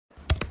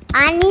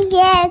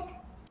Anisette.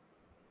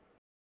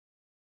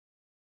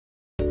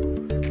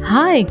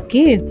 Hi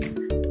kids,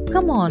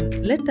 come on,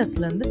 let us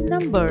learn the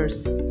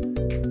numbers.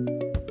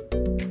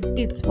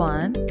 It's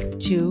 1,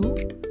 2,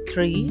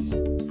 3,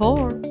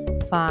 4,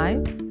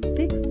 5,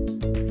 6,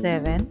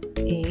 7,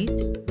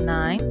 8,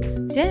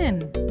 9,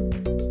 10.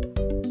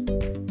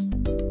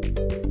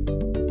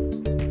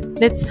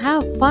 Let's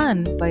have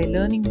fun by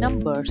learning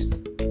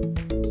numbers.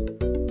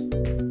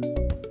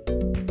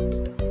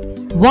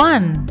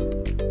 1.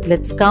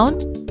 Let's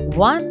count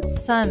one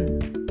sun.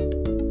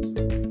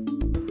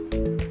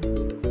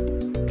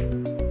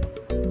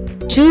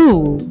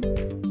 2.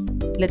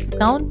 Let's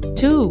count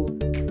two.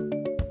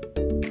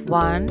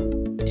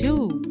 1,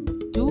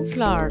 2. Two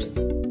flowers.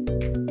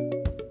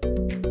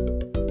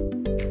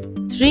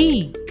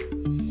 3.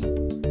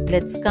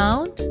 Let's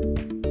count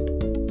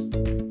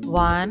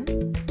 1,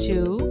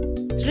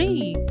 2,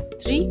 3.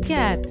 Three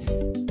cats.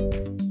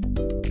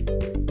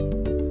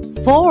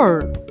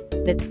 4.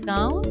 Let's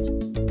count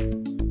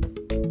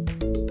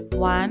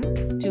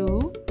 1,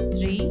 2,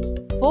 3,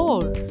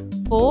 4.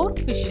 Four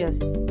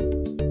fishes.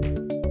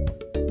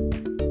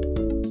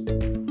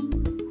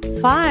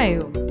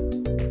 5.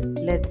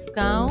 Let's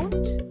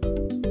count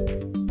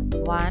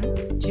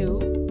 1,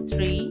 2,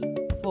 3,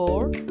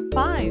 4,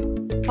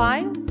 5.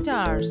 5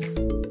 stars.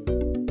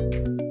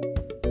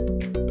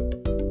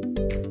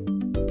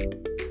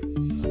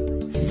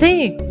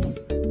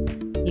 6.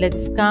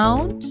 Let's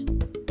count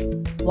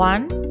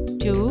 1,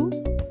 2,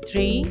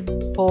 3,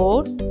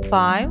 4,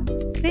 5,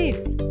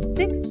 6.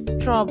 6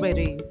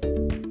 strawberries.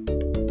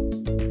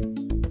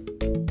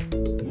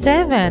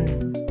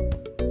 7.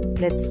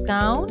 Let's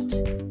count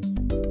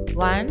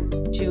 1,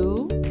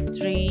 2,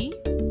 3,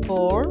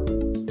 4,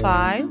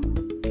 5,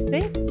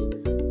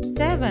 6,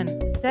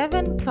 7.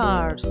 7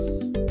 cars.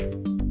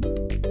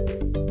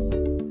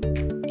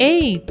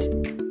 8.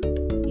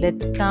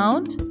 Let's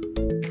count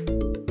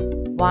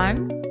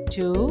 1,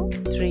 2,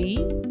 3,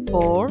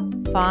 4,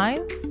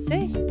 5,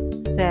 6,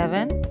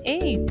 7,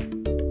 8.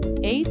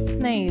 8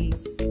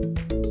 snails.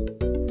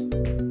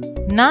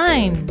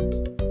 9.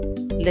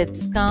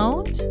 Let's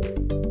count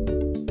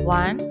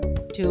 1,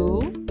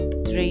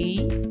 2,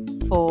 3,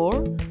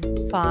 4,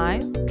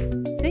 5,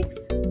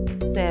 6,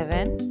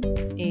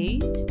 7,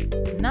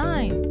 8,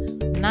 9.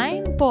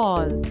 9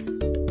 balls.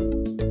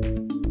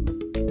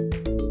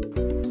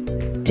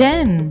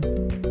 10.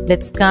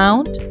 Let's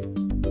count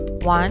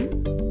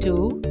 1,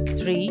 2,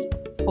 3,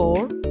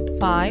 4,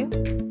 5,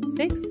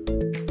 6,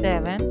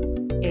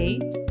 7,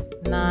 8,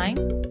 9,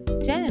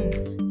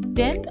 10.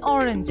 10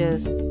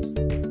 oranges.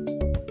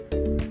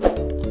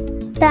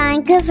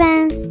 Thank you,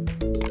 friends.